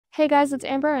Hey guys, it's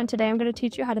Amber, and today I'm going to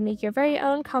teach you how to make your very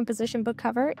own composition book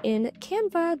cover in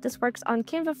Canva. This works on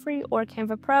Canva Free or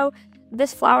Canva Pro.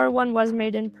 This flower one was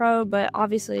made in Pro, but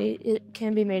obviously it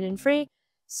can be made in Free.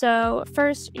 So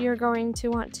first, you're going to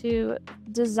want to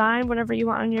design whatever you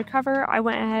want on your cover. I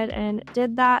went ahead and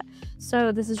did that.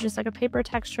 So this is just like a paper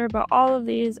texture, but all of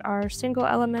these are single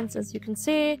elements, as you can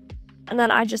see. And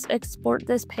then I just export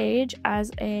this page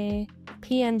as a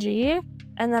PNG.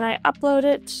 And then I upload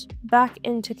it back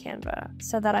into Canva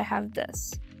so that I have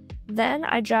this. Then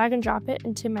I drag and drop it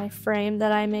into my frame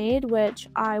that I made, which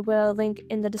I will link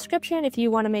in the description if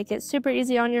you want to make it super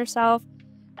easy on yourself.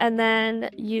 And then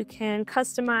you can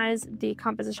customize the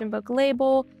composition book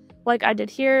label like I did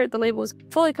here. The label is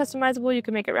fully customizable. You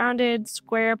can make it rounded,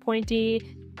 square,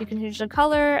 pointy. You can change the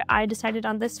color. I decided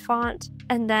on this font.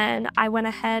 And then I went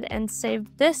ahead and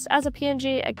saved this as a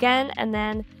PNG again, and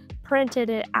then printed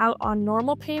it out on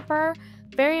normal paper.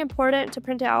 Very important to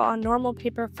print it out on normal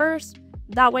paper first.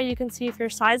 That way you can see if your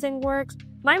sizing works.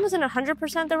 Mine wasn't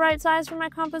 100% the right size for my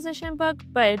composition book,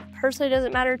 but it personally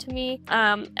doesn't matter to me.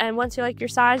 And once you like your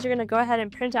size, you're gonna go ahead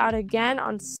and print it out again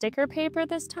on sticker paper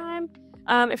this time.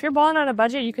 If you're balling on a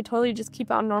budget, you could totally just keep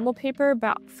it on normal paper,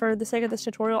 but for the sake of this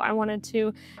tutorial, I wanted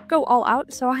to go all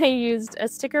out. So I used a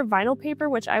sticker vinyl paper,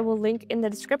 which I will link in the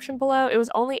description below. It was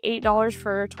only $8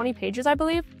 for 20 pages, I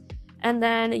believe. And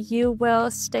then you will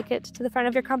stick it to the front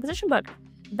of your composition book.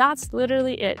 That's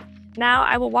literally it. Now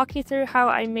I will walk you through how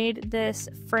I made this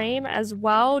frame as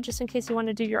well, just in case you want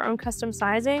to do your own custom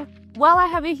sizing. While I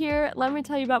have you here, let me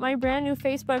tell you about my brand new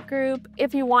Facebook group.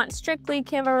 If you want strictly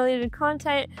Canva related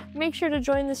content, make sure to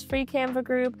join this free Canva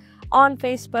group. On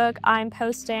Facebook, I'm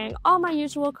posting all my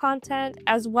usual content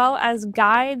as well as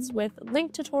guides with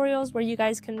link tutorials where you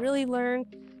guys can really learn.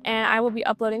 And I will be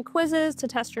uploading quizzes to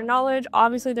test your knowledge.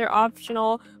 Obviously, they're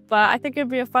optional, but I think it'd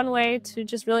be a fun way to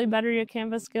just really better your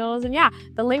Canva skills. And yeah,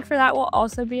 the link for that will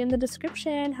also be in the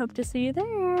description. Hope to see you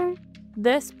there.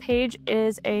 This page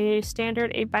is a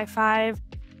standard 8x5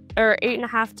 or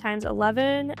 8.5 times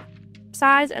 11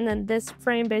 size. And then this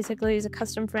frame basically is a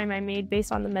custom frame I made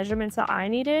based on the measurements that I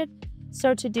needed.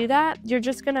 So to do that, you're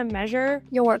just gonna measure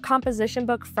your composition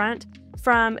book front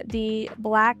from the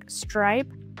black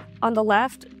stripe on the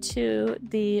left to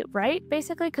the right,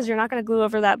 basically, because you're not going to glue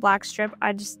over that black strip.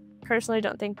 I just personally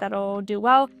don't think that'll do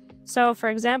well. So for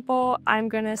example, I'm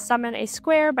going to summon a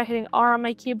square by hitting R on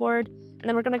my keyboard, and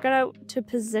then we're going to go to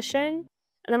position,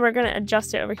 and then we're going to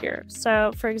adjust it over here.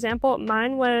 So for example,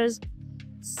 mine was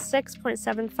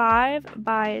 6.75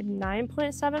 by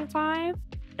 9.75,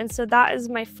 and so that is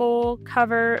my full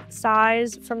cover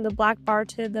size from the black bar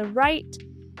to the right.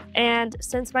 And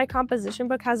since my composition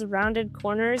book has rounded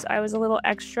corners, I was a little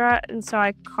extra, and so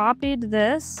I copied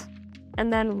this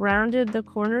and then rounded the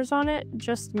corners on it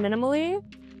just minimally.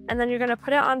 And then you're going to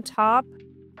put it on top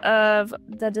of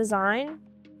the design,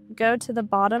 go to the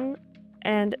bottom,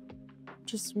 and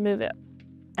just move it.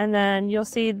 And then you'll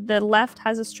see the left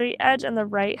has a straight edge and the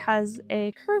right has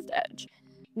a curved edge.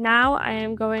 Now I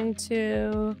am going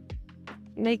to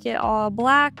make it all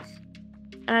black,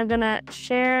 and I'm going to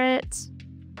share it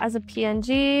as a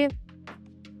PNG.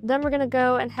 Then we're gonna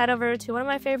go and head over to one of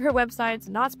my favorite websites,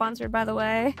 not sponsored by the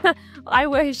way. I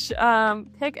wish,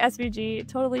 PicSVG,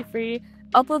 totally free.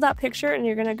 Upload that picture and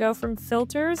you're gonna go from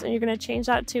filters and you're gonna change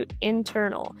that to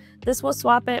internal. This will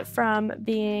swap it from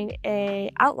being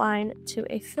a outline to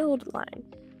a filled line.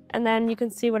 And then you can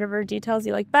see whatever details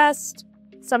you like best.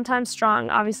 Sometimes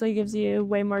strong obviously gives you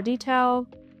way more detail.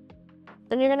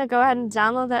 Then you're gonna go ahead and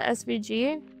download that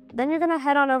SVG. Then you're gonna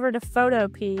head on over to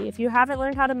Photopea. If you haven't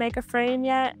learned how to make a frame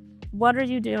yet, what are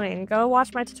you doing? Go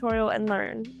watch my tutorial and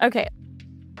learn. Okay,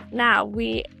 now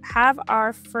we have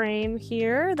our frame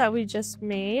here that we just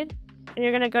made, and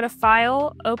you're gonna go to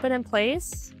File, Open and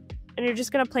Place, and you're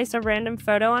just gonna place a random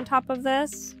photo on top of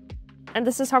this. And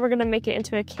this is how we're gonna make it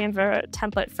into a Canva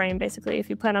template frame, basically, if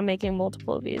you plan on making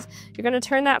multiple of these. You're gonna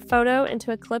turn that photo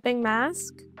into a clipping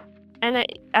mask. And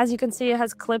as you can see, it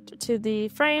has clipped to the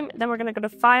frame. Then we're going to go to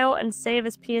File and Save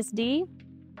as PSD.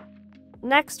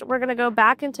 Next, we're going to go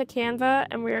back into Canva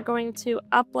and we are going to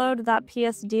upload that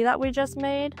PSD that we just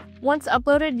made. Once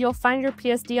uploaded, you'll find your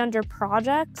PSD under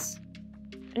Projects,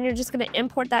 and you're just going to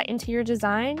import that into your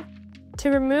design.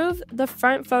 To remove the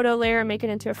front photo layer and make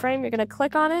it into a frame, you're going to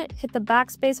click on it, hit the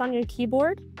backspace on your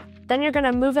keyboard. Then you're going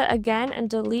to move it again and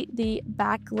delete the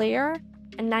back layer.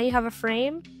 And now you have a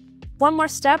frame. One more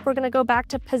step, we're going to go back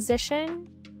to Position,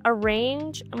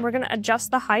 Arrange, and we're going to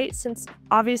adjust the height since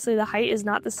obviously the height is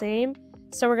not the same.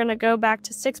 So we're going to go back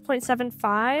to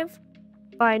 6.75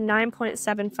 by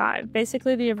 9.75,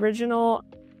 basically the original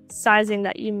sizing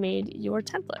that you made your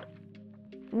template.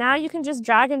 Now you can just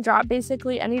drag and drop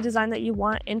basically any design that you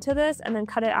want into this and then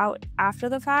cut it out after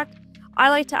the fact. I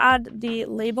like to add the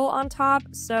label on top,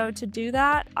 so to do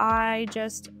that, I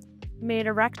just made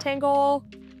a rectangle,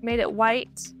 made it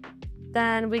white,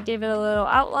 then we gave it a little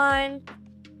outline,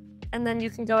 and then you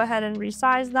can go ahead and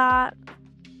resize that.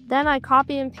 Then I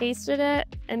copy and pasted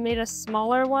it and made a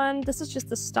smaller one. This is just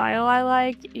the style I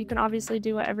like. You can obviously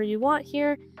do whatever you want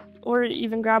here, or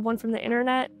even grab one from the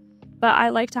internet, but I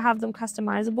like to have them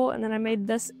customizable. And then I made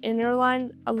this inner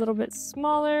line a little bit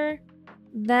smaller.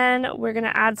 Then we're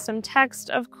gonna add some text,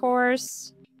 of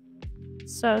course.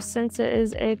 So since it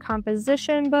is a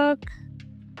composition book,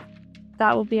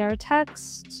 that will be our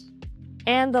text.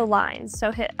 And the lines.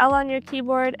 So hit L on your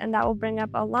keyboard and that will bring up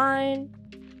a line.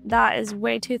 That is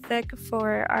way too thick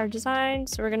for our design,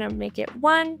 so we're gonna make it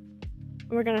 1.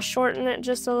 We're gonna shorten it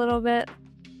just a little bit,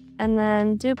 and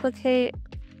then duplicate,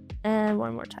 and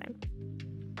 1 more time.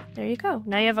 There you go.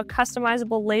 Now you have a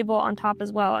customizable label on top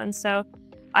as well, and so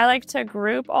I like to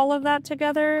group all of that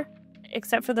together,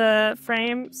 except for the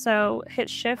frame, so hit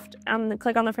Shift and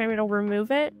click on the frame, it'll remove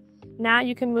it. Now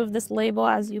you can move this label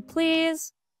as you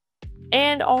please,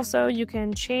 and also you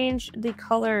can change the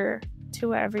color to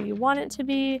whatever you want it to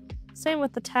be. Same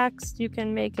with the text, you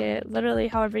can make it literally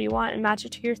however you want and match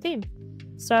it to your theme.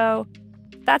 So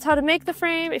that's how to make the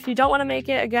frame. If you don't want to make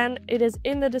it, again, it is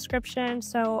in the description,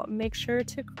 so make sure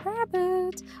to grab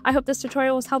it. I hope this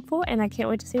tutorial was helpful and I can't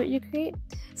wait to see what you create.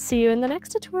 See you in the next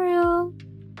tutorial.